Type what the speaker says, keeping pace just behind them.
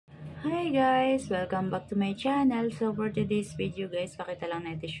Hi guys! Welcome back to my channel. So for today's video guys, pakita lang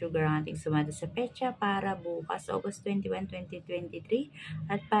natin sugar ang ating sumada sa Petsa para bukas August 21, 2023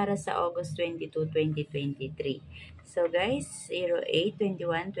 at para sa August 22, 2023. So guys, 08,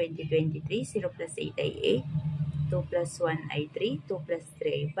 21, 2023, 0 plus 8 ay 8, 2 plus 1 ay 3, 2 plus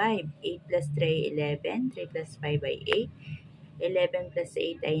 3 ay 5, 8 plus 3 ay 11, 3 plus 5 ay 8, 11 plus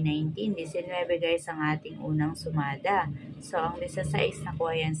 8 ay 19. 19 guys ang ating unang sumada. So, ang 16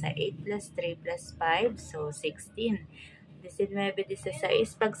 nakuha yan sa 8 plus 3 plus 5. So, 16. 19,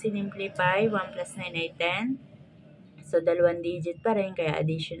 16. Pag sinimplify, 1 plus 9 ay 10. So, dalawang digit pa rin, kaya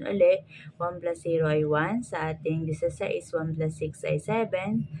addition uli. 1 plus 0 ay 1. Sa ating 16, 1 plus 6 ay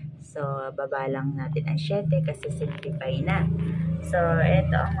 7. So, baba lang natin ang 7 kasi simplify na. So,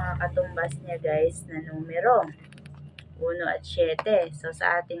 ito ang mga katumbas niya guys na numero. 1 at 7. So,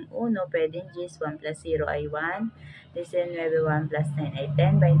 sa ating 1, pwedeng G's, 1 plus 0 ay 1. 19, 1 plus 9 ay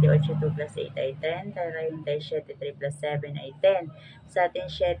 10. 28, 2 plus 8 ay 10. 37, 3 plus 7 ay 10. Sa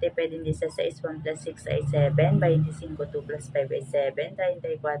ating 7, pwedeng 16, 1 plus 6 ay 7. 25, 2 plus 5 ay 7.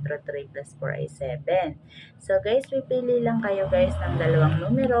 34, 3 plus 4 ay 7. So, guys, pipili lang kayo guys ng dalawang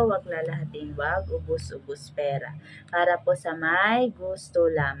numero. Wag lalahatin, wag ubus-ubus pera. Para po sa may gusto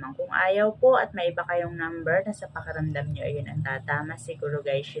lamang. Kung ayaw po at may iba kayong number na sa pakaramdam nyo, ayun ang tatama. Siguro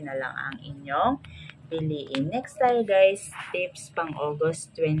guys, yun na lang ang inyong piliin. Next tayo guys, tips pang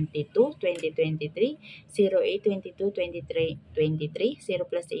August 22, 2023, 08, 22, 23, 23,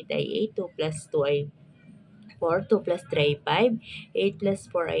 0 plus 8 ay 8, 2 plus 2 ay 4, 2 plus 3 ay 5, 8 plus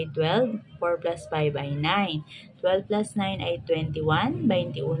 4 ay 12, 4 plus 5 ay 9, 12 plus 9 ay 21,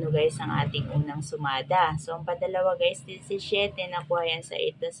 21 guys ang ating unang sumada. So, ang padalawa guys, 17, nakuha yan sa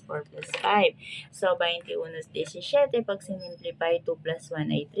 8 plus 4 plus 5. So, 21 is 17, pag sinimplify, 2 plus 1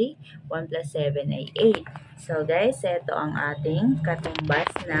 ay 3, 1 plus 7 ay 8. So, guys, ito ang ating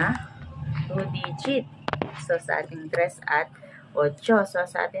katumbas na 2 digit. So, sa ating 3 at 8. So,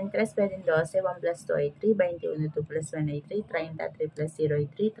 sa ating 3, pwedeng 12, 1 plus 2 ay 3, 21, 2 plus 1 ay 3, 30, 3 plus 0 ay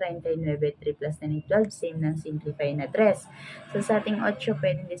 3, 39, 3 plus 9 ay 12, same ng simplify na 3. So, sa ating 8,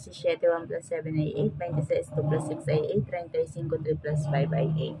 pwedeng 17, 1 plus 7 ay 8, 26, 2 plus 6 ay 8, 35, 3 plus 5 ay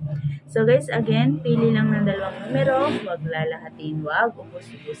 8. So, guys, again, pili lang ng dalawang numero, wag lalahatin, wag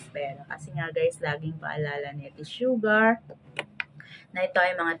ubus-ubus pera. Kasi nga, guys, laging paalala ni Ate Sugar na ito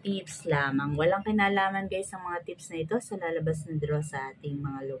ay mga tips lamang. Walang kinalaman guys ang mga tips na ito sa lalabas na draw sa ating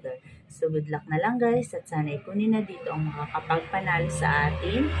mga lugar. So good luck na lang guys at sana ikunin na dito ang makakapagpanalo sa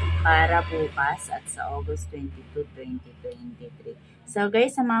atin para bukas at sa August 22, 2023. So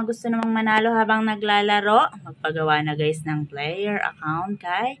guys, sa mga gusto namang manalo habang naglalaro, magpagawa na guys ng player account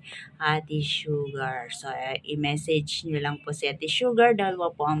kay Ate Sugar. So i-message nyo lang po si Ate Sugar,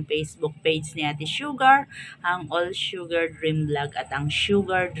 dalawa po ang Facebook page ni Ate Sugar, ang All Sugar Dream Vlog at ang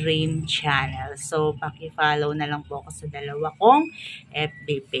Sugar Dream Channel. So, paki-follow na lang po ako sa dalawa kong FB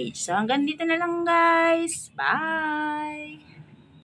page. So, hanggang dito na lang guys. Bye!